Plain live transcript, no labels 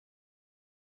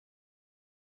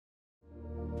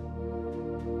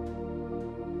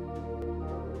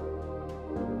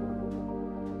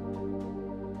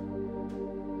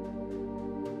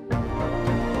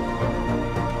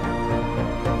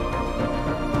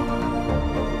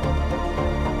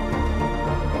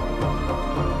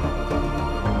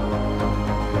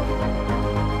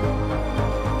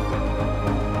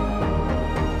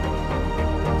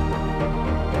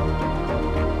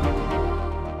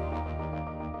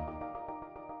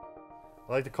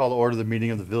I'd like to call to order the meeting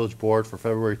of the Village Board for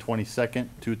February 22nd,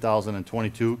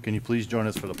 2022. Can you please join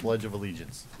us for the Pledge of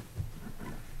Allegiance?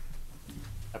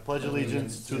 I pledge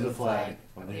allegiance to the flag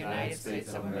of the United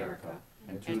States of America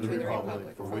and to the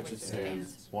republic for which it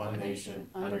stands, one nation,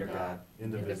 under God,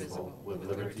 indivisible, with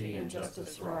liberty and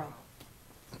justice for all.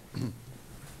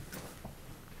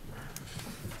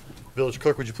 Village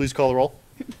Clerk, would you please call the roll?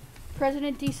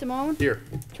 President DeSimone? Here.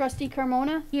 Trustee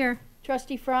Carmona? Here.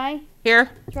 Trustee Fry? Here.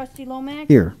 Trustee Lomax?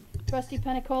 Here. Trustee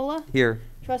Penicola? Here.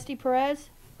 Trustee Perez?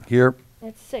 Here.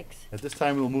 That's 6. At this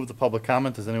time, we will move to public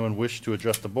comment. Does anyone wish to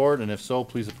address the board? And if so,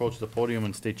 please approach the podium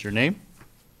and state your name.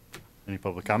 Any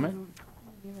public comment?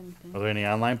 Are there any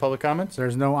online public comments?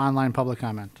 There's no online public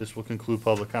comment. This will conclude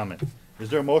public comment. Is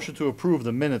there a motion to approve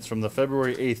the minutes from the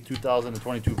February 8th,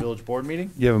 2022 Village Board meeting?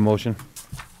 You have a motion?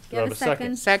 Do I have a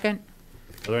second? Second.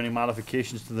 Are there any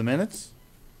modifications to the minutes?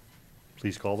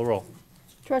 Please call the roll.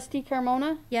 Trustee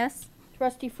Carmona? Yes.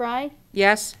 Trustee Fry?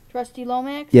 Yes. Trustee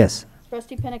Lomax? Yes.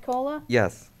 Trustee Penicola?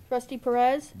 Yes. Trustee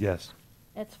Perez? Yes.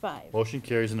 That's 5. Motion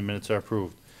carries and the minutes are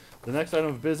approved. The next item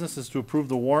of business is to approve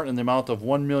the warrant in the amount of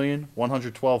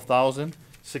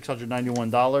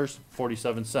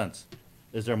 $1,112,691.47.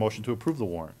 Is there a motion to approve the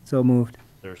warrant? So moved. Is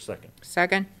there a second?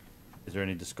 Second. Is there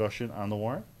any discussion on the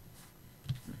warrant?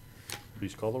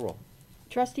 Please call the roll.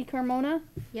 Trustee Carmona?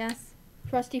 Yes.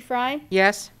 Trustee Fry?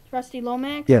 Yes. Trustee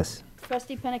Lomax? Yes.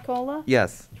 Trustee Penicola?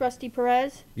 Yes. Trustee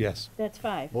Perez? Yes. That's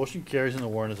 5. Motion carries and the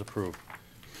warrant is approved.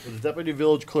 Will the Deputy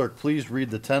Village Clerk please read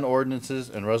the 10 ordinances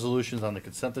and resolutions on the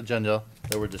consent agenda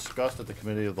that were discussed at the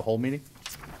Committee of the Whole meeting?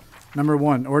 Number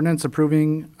 1, ordinance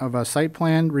approving of a site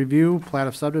plan review, plat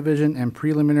of subdivision, and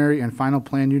preliminary and final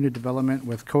plan unit development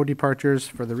with code departures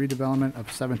for the redevelopment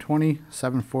of 720,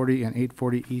 740, and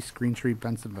 840 East Green Street,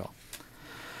 Bensonville.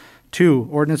 2,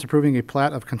 ordinance approving a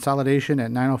plat of consolidation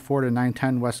at 904 to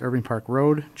 910 West Irving Park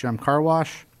Road, Gem Car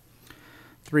Wash.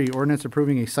 3, ordinance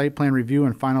approving a site plan review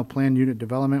and final plan unit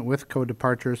development with code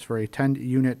departures for a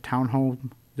 10-unit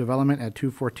townhome development at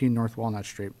 214 North Walnut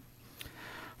Street.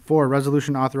 4,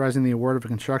 resolution authorizing the award of a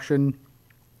construction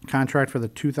contract for the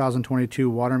 2022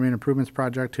 water main improvements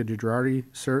project to Girardi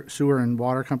Sewer and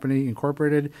Water Company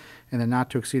Incorporated in the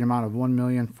not-to-exceed amount of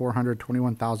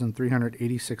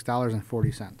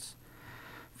 $1,421,386.40.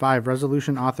 5,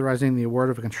 resolution authorizing the award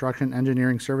of a construction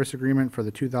engineering service agreement for the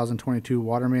 2022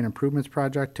 water main improvements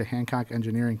project to Hancock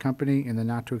Engineering Company in the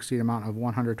not-to-exceed amount of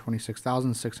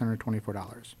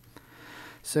 $126,624.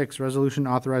 6, resolution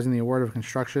authorizing the award of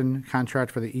construction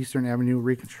contract for the Eastern Avenue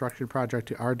reconstruction project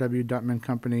to R.W. Dutman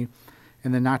Company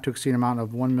in the not-to-exceed amount of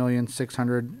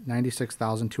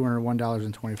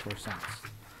 $1,696,201.24.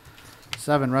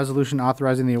 7, resolution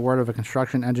authorizing the award of a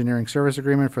construction engineering service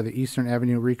agreement for the Eastern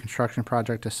Avenue reconstruction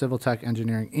project to Civil Tech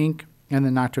Engineering, Inc. in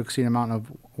the not-to-exceed amount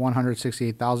of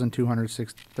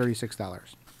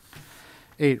 $168,236.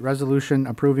 8, resolution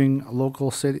approving local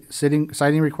siting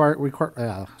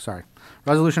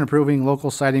resolution approving local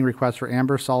siting request for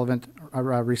Amber Sullivan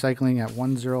Recycling at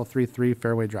 1033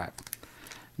 Fairway Drive.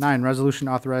 9, resolution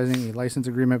authorizing a license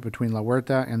agreement between La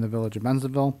Huerta and the Village of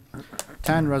Bensenville.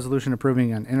 10, resolution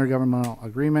approving an intergovernmental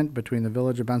agreement between the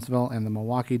Village of Bensenville and the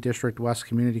Milwaukee District West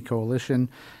Community Coalition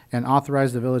and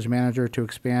authorize the village manager to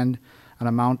expand an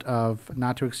amount of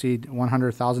not to exceed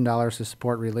 $100,000 to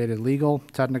support related legal,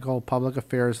 technical, public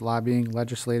affairs, lobbying,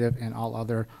 legislative, and all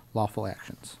other lawful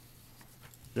actions.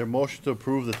 Is there a motion to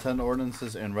approve the 10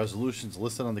 ordinances and resolutions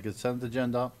listed on the consent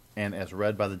agenda and as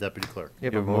read by the Deputy Clerk?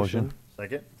 You have a motion?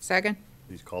 Second? Second.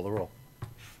 Please call the roll.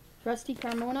 Trustee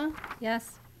Carmona?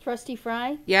 Yes. Trustee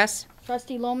Fry? Yes.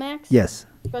 Trustee Lomax? Yes.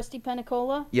 Trustee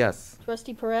Penicola? Yes.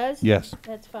 Trustee Perez? Yes.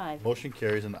 That's 5. Motion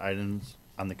carries and items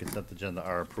on the consent agenda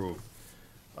are approved.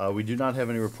 We do not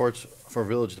have any reports for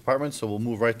village departments, so we'll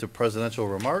move right to presidential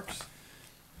remarks.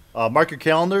 Mark your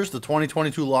calendars. The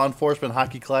 2022 Law Enforcement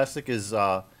Hockey Classic is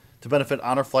to benefit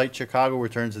Honor Flight Chicago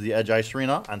returns to the Edge Ice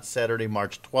Arena on Saturday,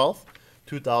 March 12th,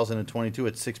 2022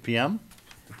 at 6 p.m.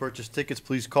 To purchase tickets,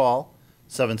 please call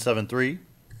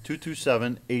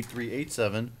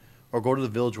 773-227-8387 or go to the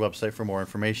village website for more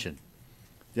information.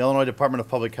 The Illinois Department of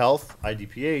Public Health,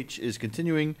 IDPH, is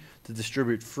continuing to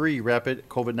distribute free rapid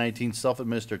COVID-19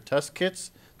 self-administered test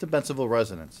kits to Bensenville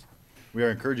residents. We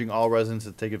are encouraging all residents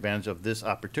to take advantage of this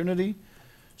opportunity.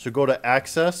 So go to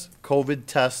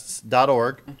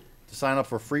accesscovidtests.org to sign up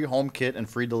for free home kit and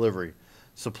free delivery.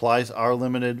 Supplies are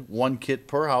limited. 1 kit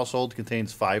per household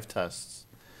contains 5 tests.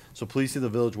 So please see the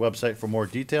village website for more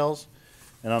details.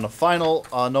 And on a final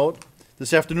note,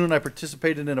 this afternoon I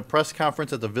participated in a press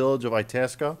conference at the village of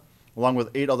Itasca, along with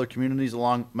 8 other communities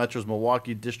along Metro's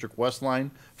Milwaukee District West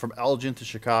line from Elgin to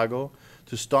Chicago,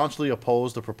 to staunchly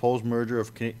oppose the proposed merger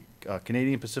of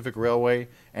Canadian Pacific Railway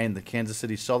and the Kansas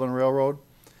City Southern Railroad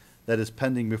that is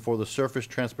pending before the Surface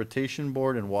Transportation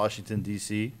Board in Washington,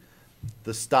 D.C.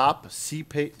 The Stop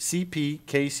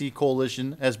CPKC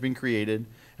Coalition has been created,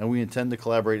 and we intend to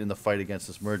collaborate in the fight against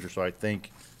this merger. So I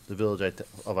thank the Village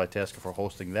of Itasca for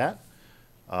hosting that.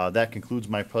 That concludes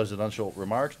my presidential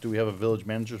remarks. Do we have a village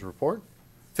manager's report?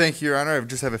 Thank you, Your Honor. I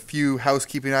just have a few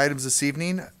housekeeping items this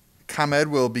evening. ComEd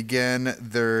will begin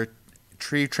their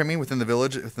tree trimming within the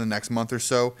village within the next month or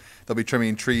so. They'll be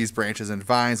trimming trees, branches, and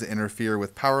vines that interfere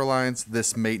with power lines.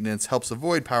 This maintenance helps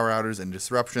avoid power outages and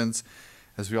disruptions.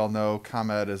 As we all know,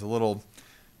 ComEd is a little,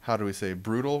 how do we say,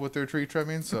 brutal with their tree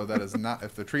trimming. So that is not,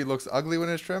 if the tree looks ugly when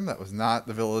it's trimmed, that was not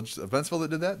the village of Bensville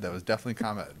that did that. That was definitely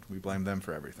ComEd. We blame them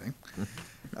for everything.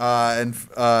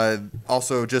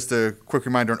 Also, just a quick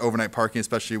reminder on overnight parking,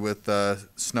 especially with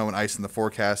snow and ice in the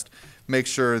forecast. Make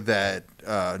sure that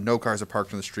no cars are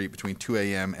parked on the street between 2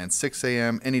 a.m. and 6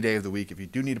 a.m. any day of the week. If you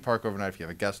do need to park overnight, if you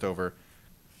have a guest over,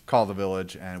 call the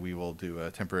village and we will do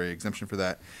a temporary exemption for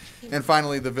that. And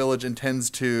finally, the village intends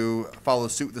to follow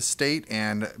suit with the state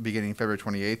and beginning February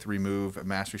 28th, remove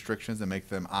mask restrictions and make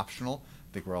them optional.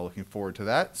 I think we're all looking forward to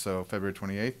that. So February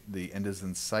 28th, the end is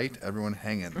in sight. Everyone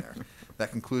hang in there.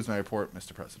 That concludes my report,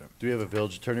 Mr. President. Do we have a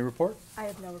village attorney report? I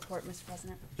have no report, Mr.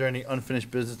 President. Is there any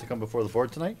unfinished business to come before the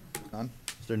board tonight? None?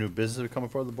 Is there new business to come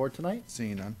before the board tonight?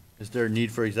 Seeing none. Is there a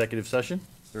need for executive session?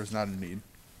 There's not a need.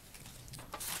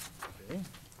 Okay.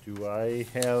 Do I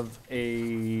have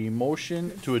a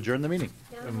motion to adjourn the meeting?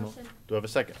 Do I have a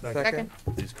second? Second.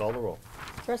 Please call the roll.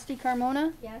 Trustee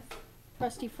Carmona? Yes.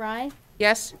 Trustee Fry?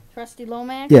 Yes. Trustee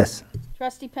Lomax? Yes.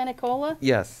 Trustee Pena Cola?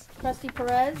 Yes. Trustee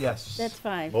Perez? Yes. That's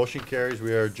 5. Motion carries.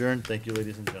 We are adjourned. Thank you,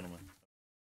 ladies and gentlemen.